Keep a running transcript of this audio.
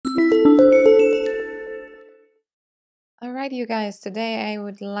right, you guys, today I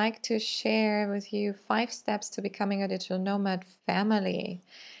would like to share with you 5 steps to becoming a digital nomad family.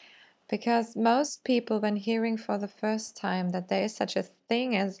 Because most people, when hearing for the first time that there is such a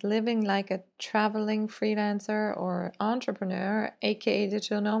thing as living like a traveling freelancer or entrepreneur, aka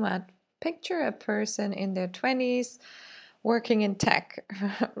digital nomad, picture a person in their 20s working in tech,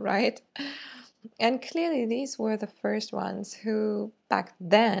 right? And clearly, these were the first ones who, back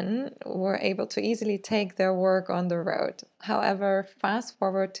then, were able to easily take their work on the road. However, fast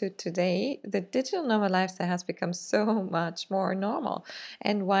forward to today, the digital nomad lifestyle has become so much more normal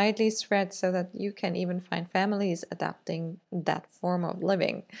and widely spread so that you can even find families adapting that form of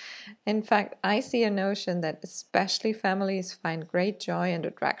living. In fact, I see a notion that especially families find great joy and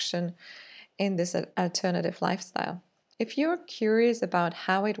attraction in this alternative lifestyle. If you're curious about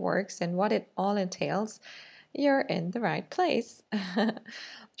how it works and what it all entails, you're in the right place.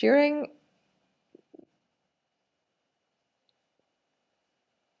 During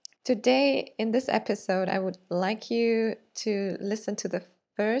Today, in this episode, I would like you to listen to the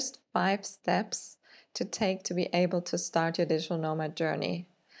first 5 steps to take to be able to start your digital nomad journey.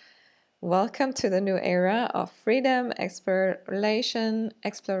 Welcome to the new era of freedom, exploration,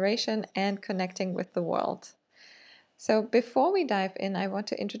 and connecting with the world. So, before we dive in, I want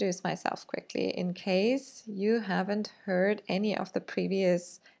to introduce myself quickly in case you haven't heard any of the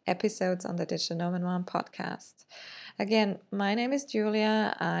previous episodes on the Digital Nomad Mom podcast. Again, my name is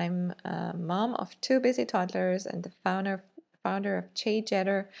Julia. I'm a mom of 2 busy toddlers and the founder of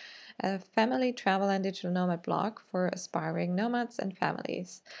Jetter, a family travel and digital nomad blog for aspiring nomads and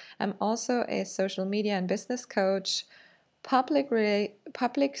families. I'm also a social media and business coach,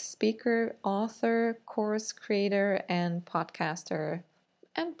 public speaker, author, course creator, and podcaster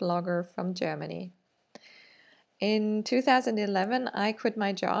and blogger from Germany. In 2011, I quit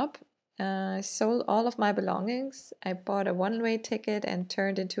my job. I sold all of my belongings. I bought a one-way ticket and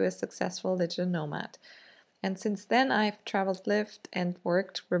turned into a successful digital nomad. And since then, I've traveled, lived, and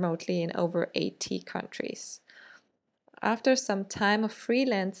worked remotely in over 80 countries. After some time of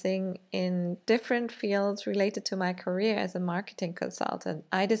freelancing in different fields related to my career as a marketing consultant,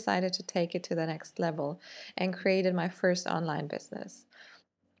 I decided to take it to the next level and created my first online business.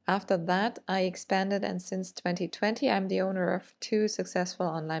 After that, I expanded, and since 2020, I'm the owner of 2 successful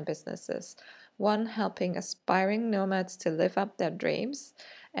online businesses. One helping aspiring nomads to live up their dreams,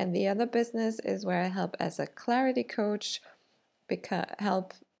 and the other business is where I help as a clarity coach,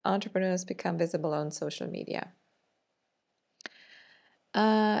 help entrepreneurs become visible on social media.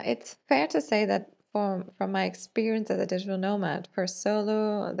 It's fair to say that from my experience as a digital nomad, first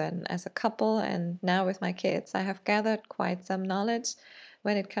solo, then as a couple, and now with my kids, I have gathered quite some knowledge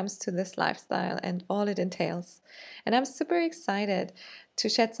when it comes to this lifestyle and all it entails. And I'm super excited to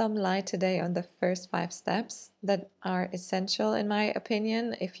shed some light today on the first 5 steps that are essential, in my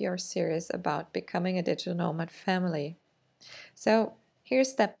opinion, if you're serious about becoming a digital nomad family. So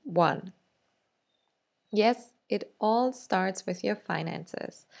here's step 1. Yes, it all starts with your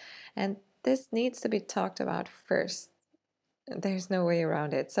finances. And this needs to be talked about first. There's no way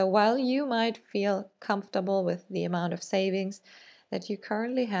around it. So while you might feel comfortable with the amount of savings that you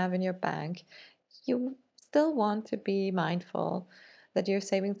currently have in your bank, you still want to be mindful that your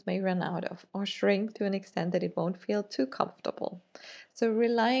savings may run out of or shrink to an extent that it won't feel too comfortable. So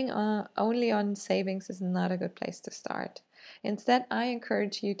relying only on savings is not a good place to start. Instead, I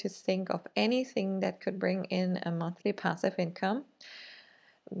encourage you to think of anything that could bring in a monthly passive income.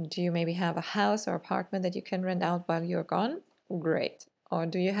 Do you maybe have a house or apartment that you can rent out while you're gone? Great. Or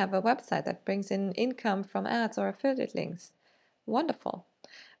do you have a website that brings in income from ads or affiliate links? Wonderful.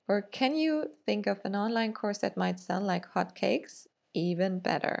 Or can you think of an online course that might sell like hotcakes? Even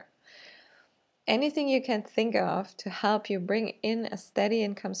better. Anything you can think of to help you bring in a steady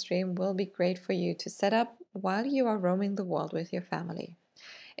income stream will be great for you to set up while you are roaming the world with your family.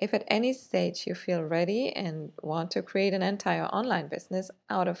 If at any stage you feel ready and want to create an entire online business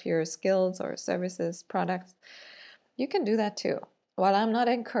out of your skills or services, products, you can do that too. While I'm not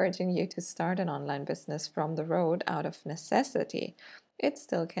encouraging you to start an online business from the road out of necessity, it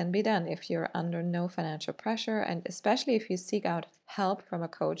still can be done if you're under no financial pressure, and especially if you seek out help from a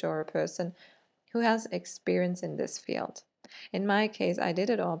coach or a person who has experience in this field. In my case, I did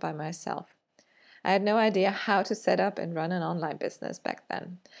it all by myself. I had no idea how to set up and run an online business back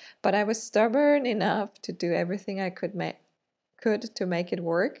then, but I was stubborn enough to do everything I could to make it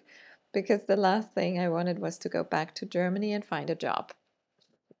work, because the last thing I wanted was to go back to Germany and find a job.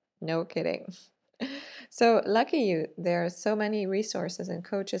 No kidding. So, lucky you, there are so many resources and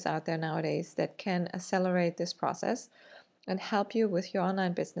coaches out there nowadays that can accelerate this process and help you with your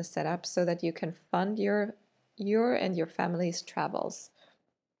online business setup so that you can fund your your and your family's travels.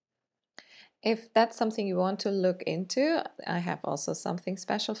 If that's something you want to look into, I have also something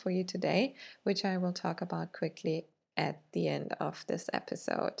special for you today, which I will talk about quickly at the end of this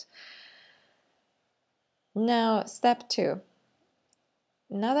episode. Now, step 2.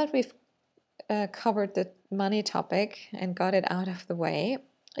 Now that we've covered the money topic and got it out of the way,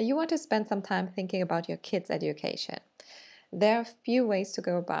 you want to spend some time thinking about your kids' education. There are a few ways to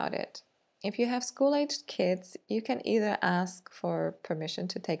go about it. If you have school-aged kids, you can either ask for permission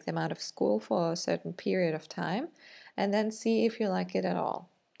to take them out of school for a certain period of time and then see if you like it at all.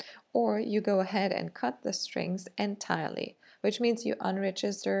 Or you go ahead and cut the strings entirely, which means you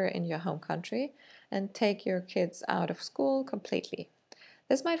unregister in your home country and take your kids out of school completely.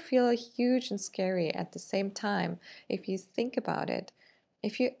 This might feel huge and scary at the same time if you think about it.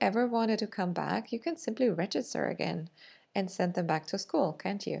 If you ever wanted to come back, you can simply register again and send them back to school,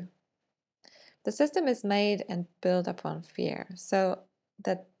 can't you? The system is made and built upon fear, so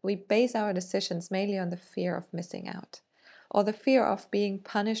that we base our decisions mainly on the fear of missing out or the fear of being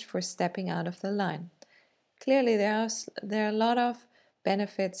punished for stepping out of the line. Clearly, there are a lot of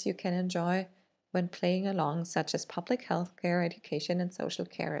benefits you can enjoy when playing along, such as public health care, education, and social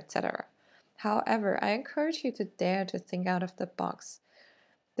care, etc. However, I encourage you to dare to think out of the box.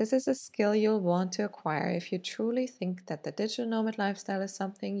 This is a skill you'll want to acquire if you truly think that the digital nomad lifestyle is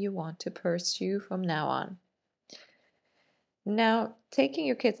something you want to pursue from now on. Now, taking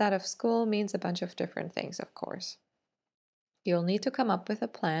your kids out of school means a bunch of different things, of course. You'll need to come up with a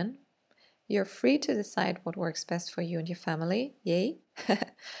plan. You're free to decide what works best for you and your family. Yay!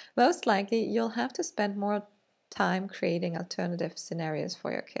 Most likely, you'll have to spend more time creating alternative scenarios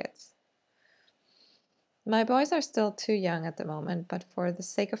for your kids. My boys are still too young at the moment, but for the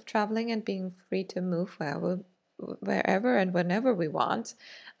sake of traveling and being free to move wherever and whenever we want,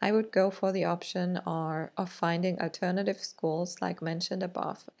 I would go for the option of finding alternative schools like mentioned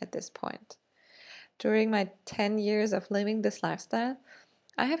above at this point. During my 10 years of living this lifestyle,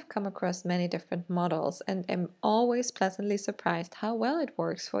 I have come across many different models and am always pleasantly surprised how well it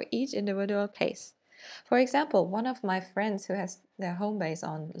works for each individual case. For example, one of my friends who has their home base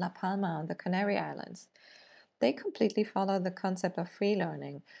on La Palma on the Canary Islands, they completely follow the concept of free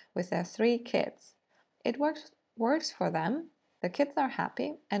learning with their 3 kids. It works for them. The kids are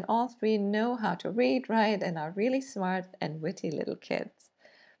happy, and all 3 know how to read, write, and are really smart and witty little kids.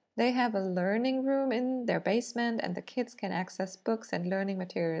 They have a learning room in their basement, and the kids can access books and learning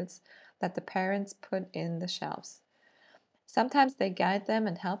materials that the parents put in the shelves. Sometimes they guide them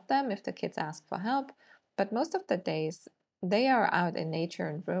and help them if the kids ask for help, but most of the days they are out in nature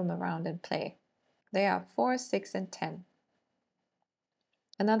and roam around and play. They are 4, 6, and 10.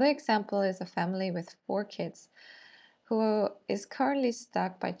 Another example is a family with 4 kids who is currently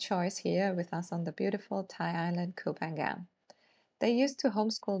stuck by choice here with us on the beautiful Thai island Koh Phangan. They used to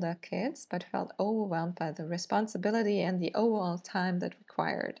homeschool their kids, but felt overwhelmed by the responsibility and the overall time that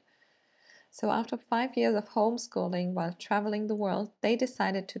required. So, after 5 years of homeschooling while traveling the world, they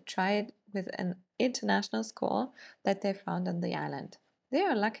decided to try it with an international school that they found on the island. They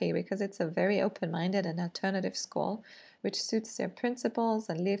are lucky because it's a very open minded and alternative school which suits their principles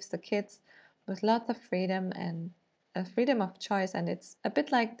and leaves the kids with lots of freedom and a freedom of choice, and it's a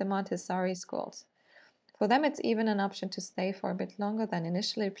bit like the Montessori schools. For them, it's even an option to stay for a bit longer than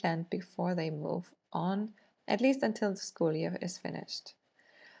initially planned before they move on, at least until the school year is finished.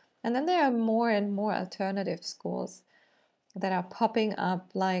 And then there are more and more alternative schools that are popping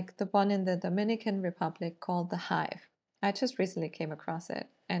up, like the one in the Dominican Republic called The Hive. I just recently came across it,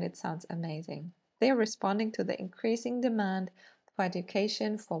 and it sounds amazing. They are responding to the increasing demand for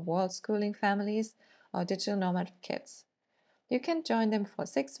education for world schooling families or digital nomad kids. You can join them for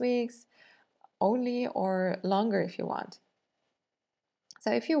 6 weeks only or longer if you want.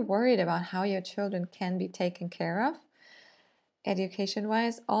 So, if you're worried about how your children can be taken care of, education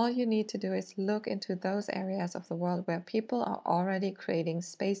wise, all you need to do is look into those areas of the world where people are already creating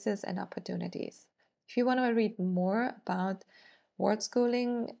spaces and opportunities. If you want to read more about world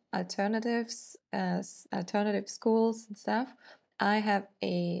schooling alternatives, alternative schools and stuff, I have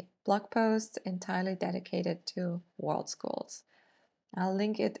a blog post entirely dedicated to world schools. I'll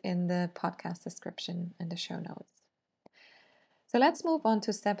link it in the podcast description in the show notes. So let's move on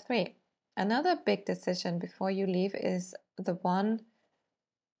to step 3. Another big decision before you leave is the one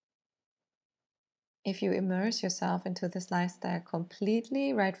if you immerse yourself into this lifestyle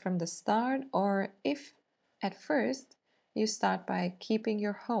completely right from the start, or if at first you start by keeping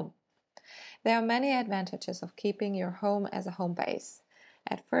your home. There are many advantages of keeping your home as a home base.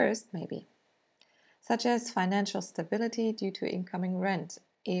 At first, maybe, such as financial stability due to incoming rent,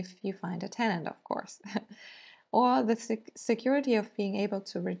 if you find a tenant, of course. or the security of being able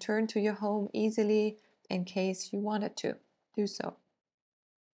to return to your home easily in case you wanted to do so.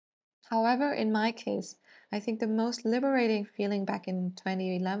 However, in my case, I think the most liberating feeling back in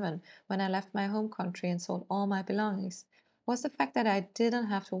 2011 when I left my home country and sold all my belongings was the fact that I didn't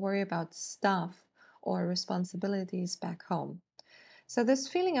have to worry about stuff or responsibilities back home. So, this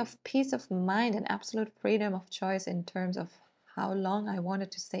feeling of peace of mind and absolute freedom of choice in terms of how long I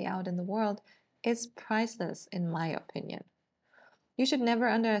wanted to stay out in the world is priceless, in my opinion. You should never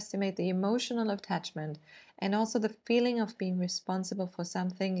underestimate the emotional attachment and also the feeling of being responsible for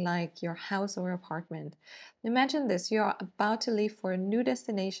something like your house or apartment. Imagine this: you're about to leave for a new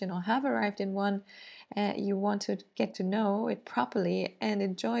destination or have arrived in one. You want to get to know it properly and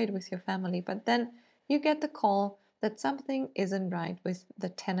enjoy it with your family, but then you get the call that something isn't right with the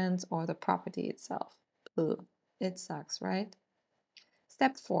tenants or the property itself. Ugh, it sucks, right?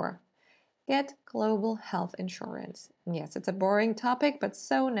 Step 4: get global health insurance. Yes, it's a boring topic, but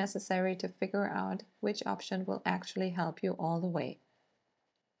so necessary to figure out which option will actually help you all the way.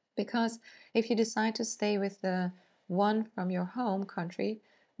 Because if you decide to stay with the one from your home country,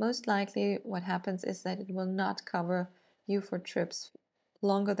 most likely what happens is that it will not cover you for trips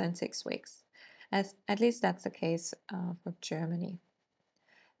longer than 6 weeks. As, at least that's the case for Germany.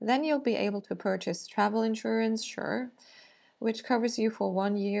 Then you'll be able to purchase travel insurance, sure, which covers you for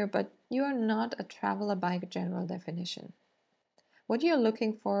 1 year, but you are not a traveler by general definition. What you're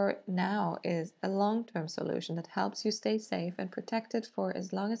looking for now is a long term solution that helps you stay safe and protected for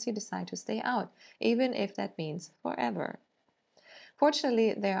as long as you decide to stay out, even if that means forever.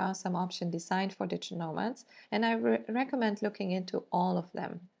 Fortunately, there are some options designed for digital nomads, and I recommend looking into all of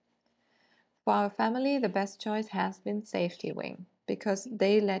them. For our family, the best choice has been Safety Wing because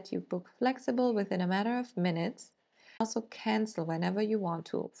they let you book flexible within a matter of minutes, also cancel whenever you want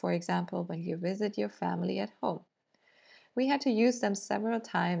to, for example, when you visit your family at home. We had to use them several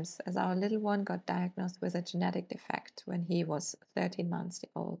times as our little one got diagnosed with a genetic defect when he was 13 months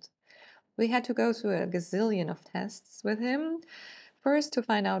old. We had to go through a gazillion of tests with him, first to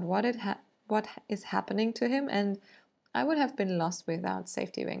find out what is happening to him, and I would have been lost without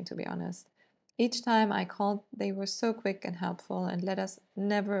Safety Wing, to be honest. Each time I called, they were so quick and helpful and let us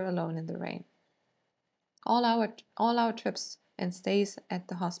never alone in the rain. All our trips and stays at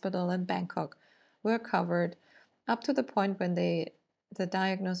the hospital in Bangkok were covered up to the point when the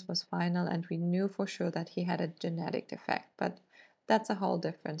diagnosis was final and we knew for sure that he had a genetic defect, but that's a whole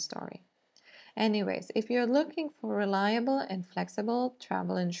different story. Anyways, if you're looking for reliable and flexible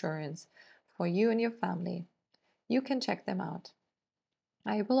travel insurance for you and your family, you can check them out.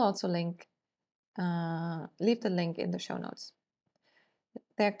 I will also leave the link in the show notes.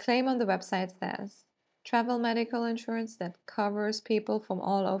 Their claim on the website says travel medical insurance that covers people from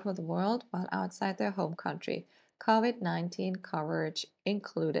all over the world while outside their home country, COVID-19 coverage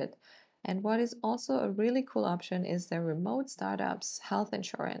included. And what is also a really cool option is their remote startups health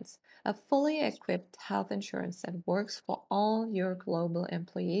insurance, a fully equipped health insurance that works for all your global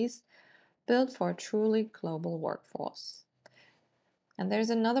employees, built for a truly global workforce. And there's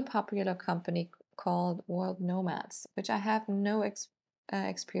another popular company called World Nomads, which I have no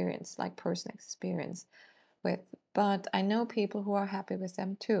experience, like personal experience with, but I know people who are happy with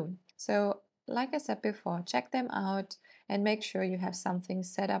them too. So, like I said before, check them out and make sure you have something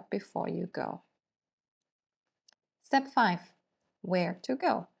set up before you go. Step 5: where to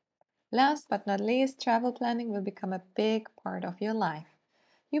go. Last but not least, travel planning will become a big part of your life.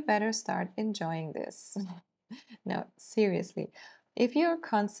 You better start enjoying this. No, seriously. If you're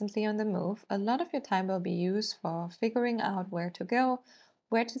constantly on the move, a lot of your time will be used for figuring out where to go,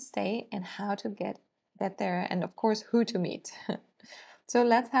 where to stay, and how to get there, and of course, who to meet. So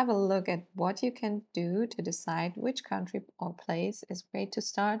let's have a look at what you can do to decide which country or place is great to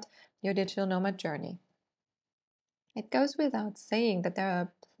start your digital nomad journey. It goes without saying that there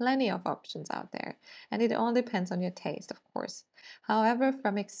are plenty of options out there, and it all depends on your taste, of course. However,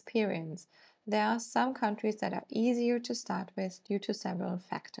 from experience, there are some countries that are easier to start with due to several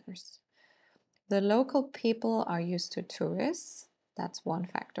factors. The local people are used to tourists, that's one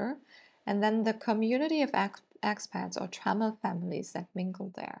factor, and then the community of expats or travel families that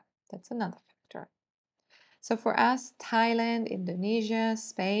mingle there, that's another factor. So for us, Thailand, Indonesia,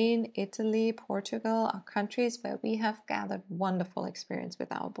 Spain, Italy, Portugal are countries where we have gathered wonderful experience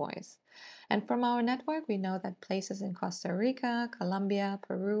with our boys. And from our network, we know that places in Costa Rica, Colombia,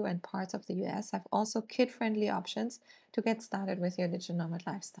 Peru, and parts of the US have also kid-friendly options to get started with your digital nomad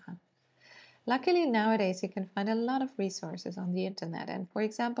lifestyle. Luckily, nowadays you can find a lot of resources on the internet, and for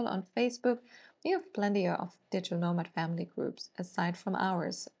example, on Facebook, you have plenty of digital nomad family groups aside from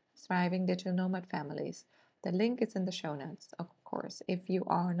ours, Thriving Digital Nomad Families. The link is in the show notes, of course, if you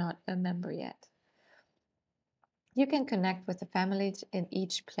are not a member yet. You can connect with the families in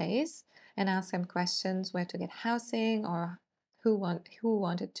each place and ask them questions where to get housing or who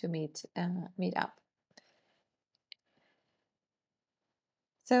wanted to meet up.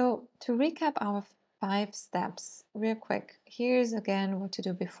 So to recap our 5 steps real quick, here's again what to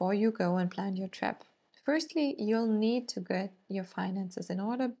do before you go and plan your trip. Firstly, you'll need to get your finances in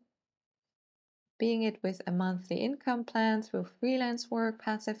order, being it with a monthly income plan through freelance work,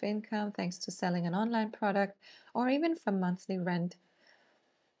 passive income thanks to selling an online product, or even from monthly rent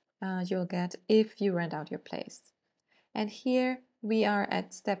you'll get if you rent out your place. And here we are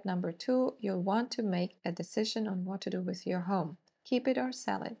at step number 2. You'll want to make a decision on what to do with your home. Keep it or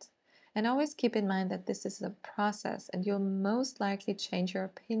sell it. And always keep in mind that this is a process and you'll most likely change your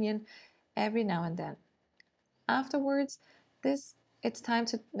opinion every now and then. Afterwards, it's time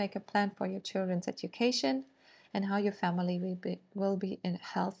to make a plan for your children's education and how your family will be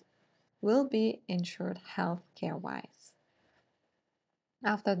insured health care wise.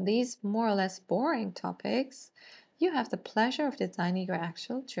 After these more or less boring topics, you have the pleasure of designing your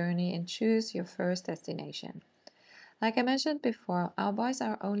actual journey and choose your first destination. Like I mentioned before, our boys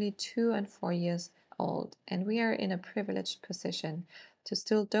are only 2 and 4 years old, and we are in a privileged position to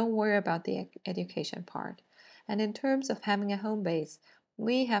still don't worry about the education part. And in terms of having a home base,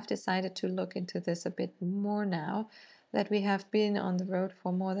 we have decided to look into this a bit more now that we have been on the road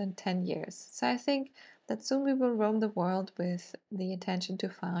for more than 10 years. So I think that soon we will roam the world with the intention to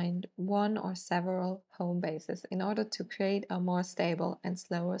find one or several home bases in order to create a more stable and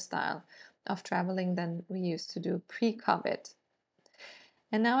slower style of traveling than we used to do pre-COVID.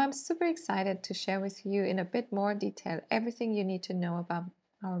 And now I'm super excited to share with you in a bit more detail everything you need to know about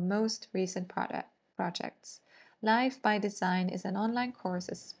our most recent projects. Life by Design is an online course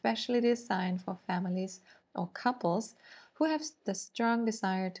especially designed for families or couples who have the strong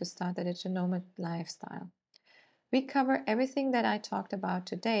desire to start the digital nomad lifestyle. We cover everything that I talked about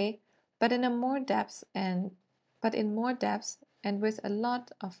today, but in more depth and with a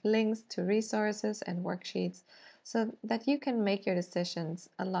lot of links to resources and worksheets so that you can make your decisions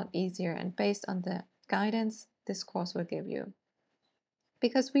a lot easier and based on the guidance this course will give you.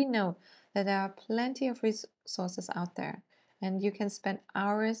 Because we know that there are plenty of resources out there and you can spend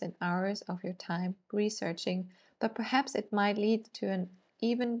hours and hours of your time researching, but perhaps it might lead to an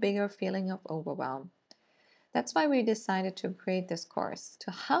even bigger feeling of overwhelm. That's why we decided to create this course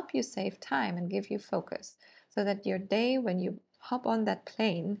to help you save time and give you focus so that your day when you hop on that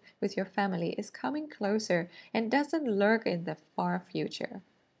plane with your family is coming closer and doesn't lurk in the far future.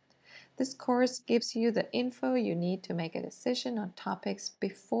 This course gives you the info you need to make a decision on topics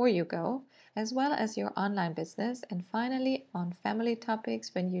before you go, as well as your online business, and finally on family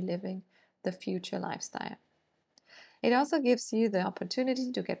topics when you're living the future lifestyle. It also gives you the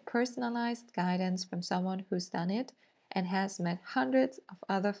opportunity to get personalized guidance from someone who's done it and has met hundreds of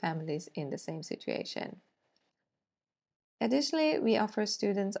other families in the same situation. Additionally, we offer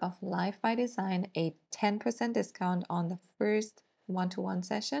students of Life by Design a 10% discount on the first one-to-one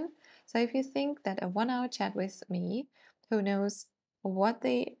session. So if you think that a 1-hour chat with me who knows what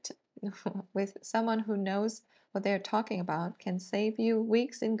they with someone who knows what they're talking about can save you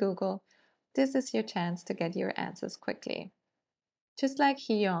weeks in Google, this is your chance to get your answers quickly. Just like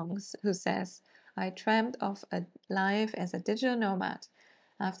Hyungs, who says, I dreamt of a life as a digital nomad.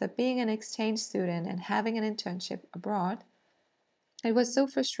 After being an exchange student and having an internship abroad, it was so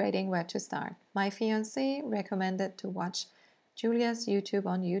frustrating where to start. My fiance recommended to watch Julia's video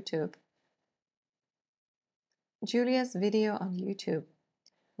on YouTube,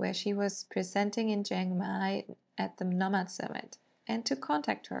 where she was presenting in Chiang Mai at the Nomad Summit, and to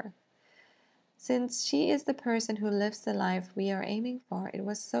contact her. Since she is the person who lives the life we are aiming for, it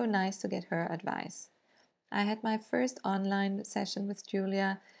was so nice to get her advice. I had my first online session with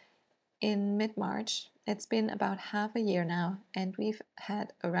Julia in mid-March. It's been about half a year now, and we've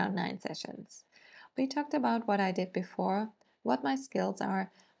had around 9 sessions. We talked about what I did before, what my skills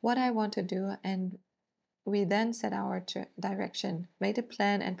are, what I want to do, and we then set our direction, made a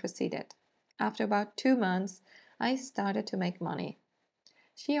plan, and proceeded. After about 2 months, I started to make money.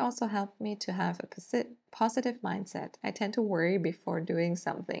 She also helped me to have a positive mindset. I tend to worry before doing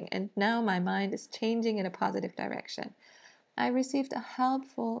something, and now my mind is changing in a positive direction. I received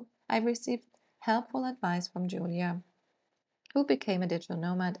helpful advice from Julia, who became a digital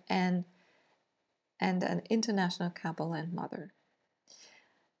nomad and an international couple and mother.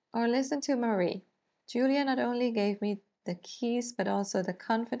 Or listen to Marie. Julia not only gave me the keys, but also the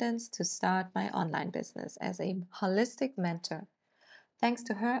confidence to start my online business as a holistic mentor. Thanks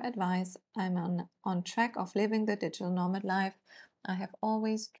to her advice, I'm on track of living the digital nomad life I have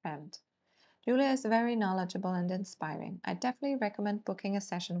always dreamt. Julia is very knowledgeable and inspiring. I definitely recommend booking a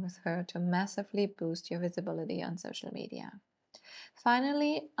session with her to massively boost your visibility on social media.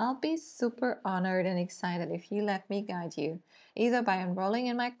 Finally, I'll be super honored and excited if you let me guide you, either by enrolling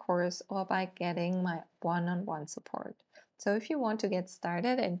in my course or by getting my one on one support. So, if you want to get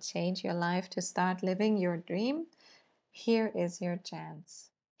started and change your life to start living your dream, here is your chance.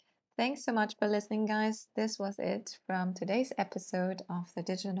 Thanks so much for listening, guys. This was it from today's episode of the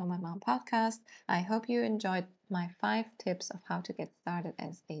Digital Nomad Mom podcast. I hope you enjoyed my 5 tips of how to get started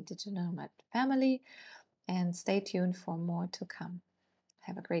as a digital nomad family, and stay tuned for more to come.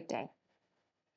 Have a great day.